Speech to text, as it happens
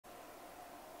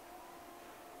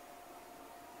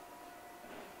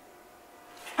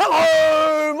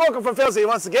welcome from Fowles here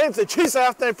once again. It's a Tuesday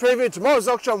afternoon preview. Tomorrow's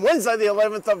auction, Wednesday the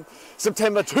 11th of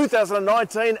September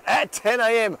 2019 at 10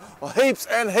 a.m. Well, heaps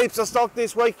and heaps of stock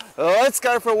this week. Let's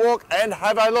go for a walk and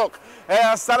have a look.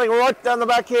 Starting right down the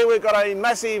back here, we've got a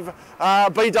massive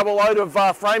B-double load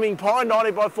of framing pine,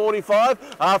 90 by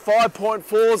 45,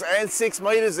 5.4s and 6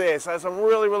 metres there. So some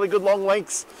really good long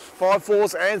lengths,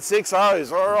 5.4s and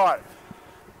 6.0s. All right,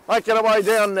 making our way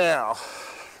down now.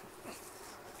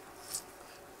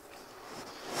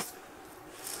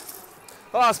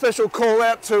 Special call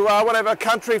out to one of our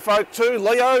country folk too,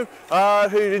 Leo,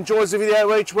 who enjoys the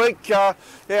video each week. Yeah,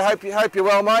 hope you're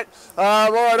well, mate.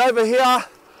 Right over here,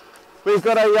 we've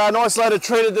got a nice load of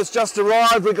treated that's just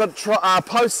arrived. We've got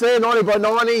posts there, 90 by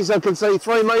 90s. I can see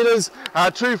 3 metres, 2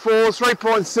 4s,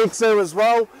 3.6 there as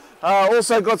well.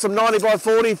 Also got some 90 by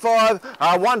 45,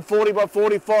 140 by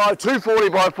 45, 240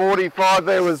 by 45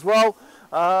 there as well.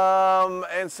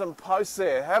 And some posts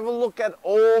there. Have a look at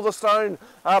all the stone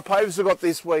pavers we've got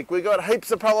this week. We've got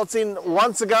heaps of pallets in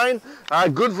once again.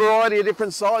 Good variety of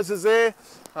different sizes there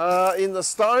in the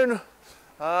stone.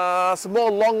 Some more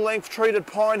long length treated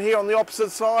pine here on the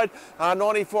opposite side.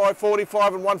 90 by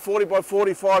 45 and 140 by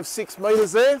 45, 6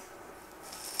 metres there.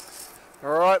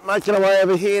 All right, making our way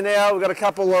over here now. We've got a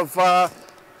couple of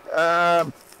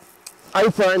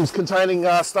A-frames containing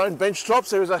stone bench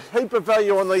tops. There is a heap of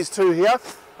value on these two here.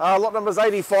 Lot numbers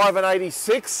 85 and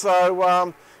 86.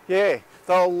 So yeah,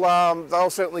 they'll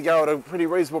certainly go at a pretty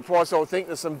reasonable price, I would think.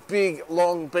 There's some big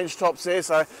long bench tops there,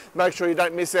 so make sure you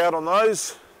don't miss out on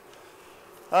those.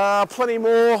 Plenty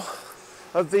more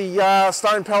of the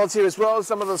stone pallets here as well.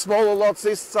 Some of the smaller lots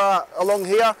this along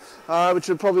here, which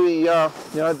would probably you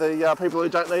know, the people who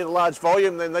don't need a large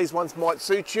volume, then these ones might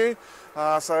suit you.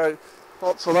 So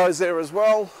lots of those there as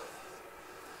well.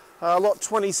 Lot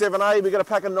 27A, we've got a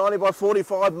pack of 90 by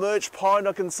 45 merch pine,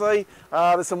 I can see.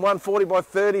 There's some 140 by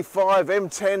 35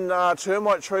 M10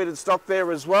 termite treated stock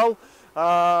there as well.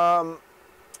 And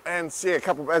yeah,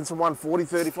 and some 140,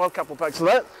 35, couple of packs of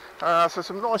that. So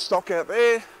some nice stock out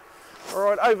there. All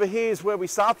right, over here is where we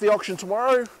start the auction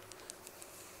tomorrow.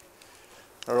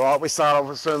 All right, we start off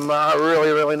with some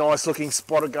really nice looking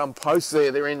spotted gum posts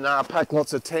there. They're in pack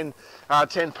lots of 10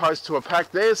 posts to a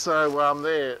pack there, so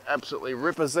they're absolutely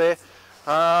rippers there.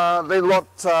 They're lot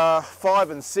 5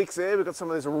 and 6 there. We've got some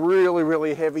of these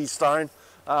really heavy stone.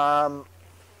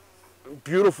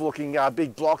 Beautiful looking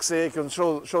big blocks there.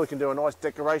 Surely can do a nice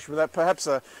decoration with that. Perhaps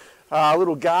a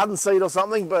little garden seat or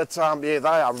something, but yeah, they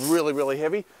are really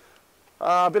heavy.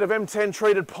 A bit of M10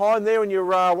 treated pine there in your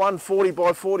 140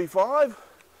 by 45.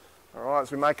 All right,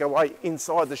 so we make our way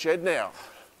inside the shed now.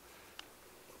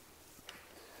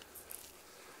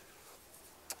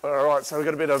 All right, so we've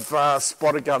got a bit of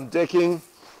spotted gum decking.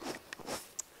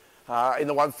 In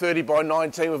the 130 by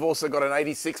 19, we've also got an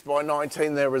 86 by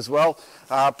 19 there as well.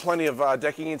 Plenty of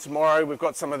decking in tomorrow. We've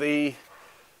got some of the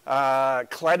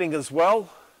cladding as well.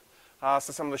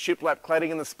 So some of the shiplap cladding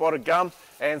in the spotted gum,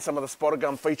 and some of the spotted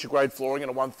gum feature grade flooring in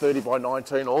a 130 by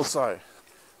 19 also.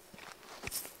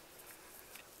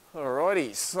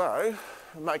 Alrighty, so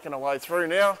making our way through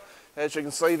now. As you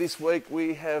can see, this week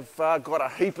we have got a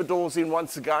heap of doors in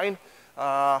once again.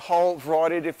 Whole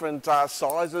variety of different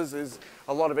sizes. There's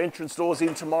a lot of entrance doors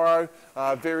in tomorrow,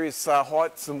 various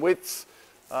heights and widths.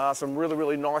 Some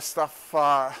really nice stuff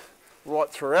right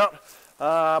throughout.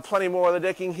 Plenty more of the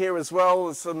decking here as well.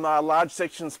 There's some large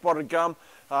section spotted gum.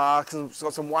 It's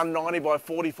got some 190 by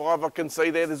 45 I can see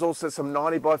there. There's also some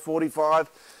 90 by 45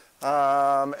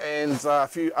 and a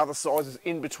few other sizes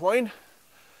in between.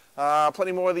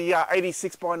 Plenty more of the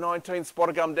 86 by 19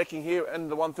 spotted gum decking here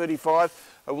and the 135.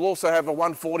 We'll also have a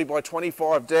 140 by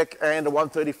 25 deck and a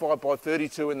 135 by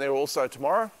 32 in there also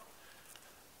tomorrow.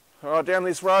 All right, down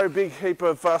this row, big heap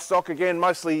of stock again,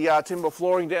 mostly timber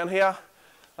flooring down here.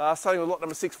 Starting with lot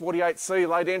number 648C,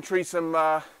 late entry, some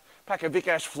pack of Vic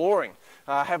Ash flooring.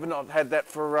 Have not had that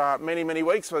for many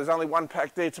weeks, so there's only one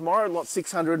pack there tomorrow, lot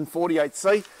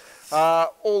 648C.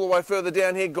 All the way further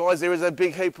down here, guys, there is a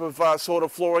big heap of sort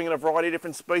of flooring in a variety of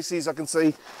different species. I can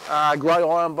see grey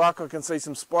ironbuck, I can see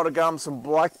some spotted gum, some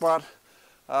blackbutt,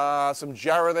 some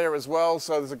jarrah there as well.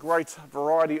 So there's a great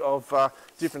variety of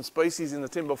different species in the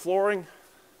timber flooring.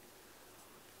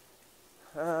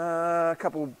 A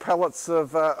couple of pallets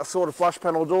of assorted flush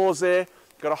panel doors there.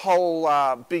 Got a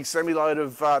whole big semi-load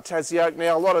of Tassie oak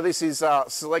now. A lot of this is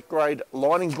select grade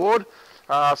lining board.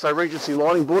 So Regency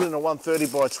lining board in a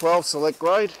 130 by 12 select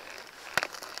grade.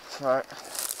 So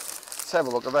let's have a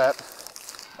look at that.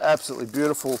 Absolutely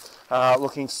beautiful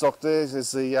looking stock there.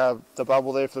 There's the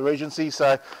bubble there for the Regency.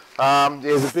 So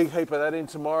there's a big heap of that in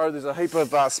tomorrow. There's a heap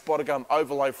of spotted gum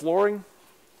overlay flooring.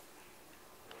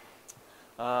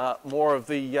 More of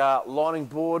the lining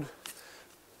board.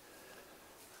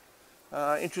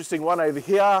 Interesting one over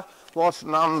here, lot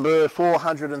number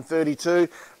 432.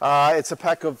 It's a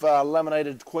pack of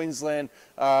laminated Queensland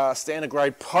standard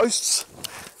grade posts.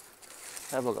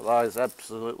 Have a look at those,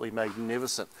 absolutely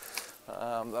magnificent.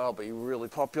 They'll be really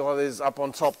popular. There's up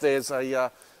on top, there's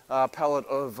a pallet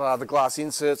of the glass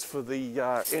inserts for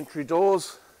the entry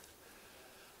doors.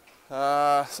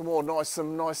 Some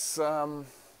nice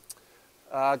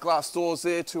glass doors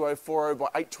there, 2040 by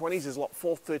 820s is lot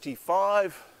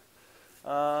 435.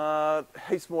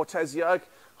 Heaps more Tassie oak,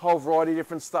 whole variety of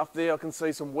different stuff there. I can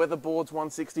see some weatherboards,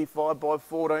 165 by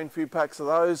 14, few packs of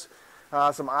those.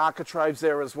 Some architraves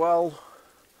there as well.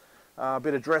 A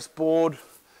bit of dress board,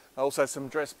 also some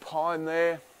dress pine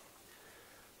there.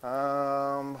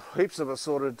 Heaps of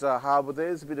assorted hardwood there.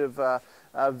 There's a bit of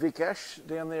Vic Ash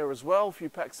down there as well. A few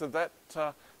packs of that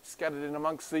scattered in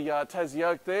amongst the Tassie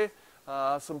oak there.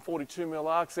 Some 42mm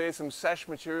arcs there, some sash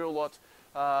material like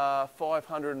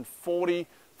 540,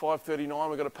 539.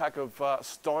 We've got a pack of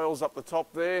styles up the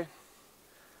top there.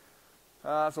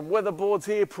 Some weatherboards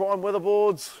here, prime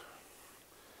weatherboards.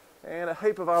 And a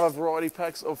heap of other variety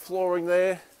packs of flooring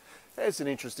there. There's an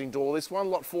interesting door, this one,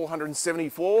 lot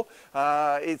 474.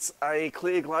 It's a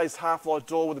clear glazed half-light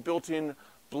door with a built-in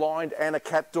blind and a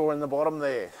cat door in the bottom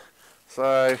there.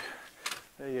 So,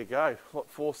 there you go, lot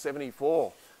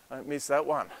 474. Don't miss that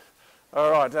one.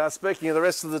 All right, speaking of the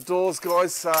rest of the doors,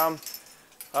 guys,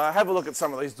 have a look at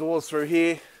some of these doors through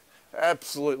here.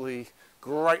 Absolutely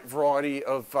great variety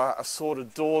of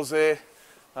assorted doors there.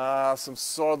 Some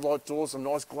side light doors, some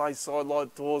nice glazed side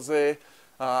light doors there.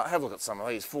 Have a look at some of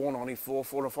these, 494,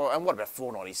 495, and what about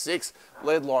 496?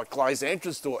 Lead light glazed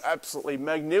entrance door, absolutely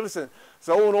magnificent.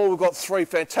 So all in all, we've got three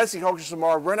fantastic auctions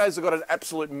tomorrow. Renault's have got an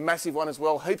absolute massive one as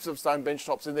well, heaps of stone bench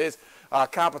tops in there.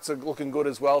 Carpets are looking good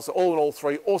as well. So all in all,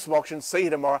 three awesome auctions. See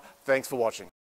you tomorrow. Thanks for watching.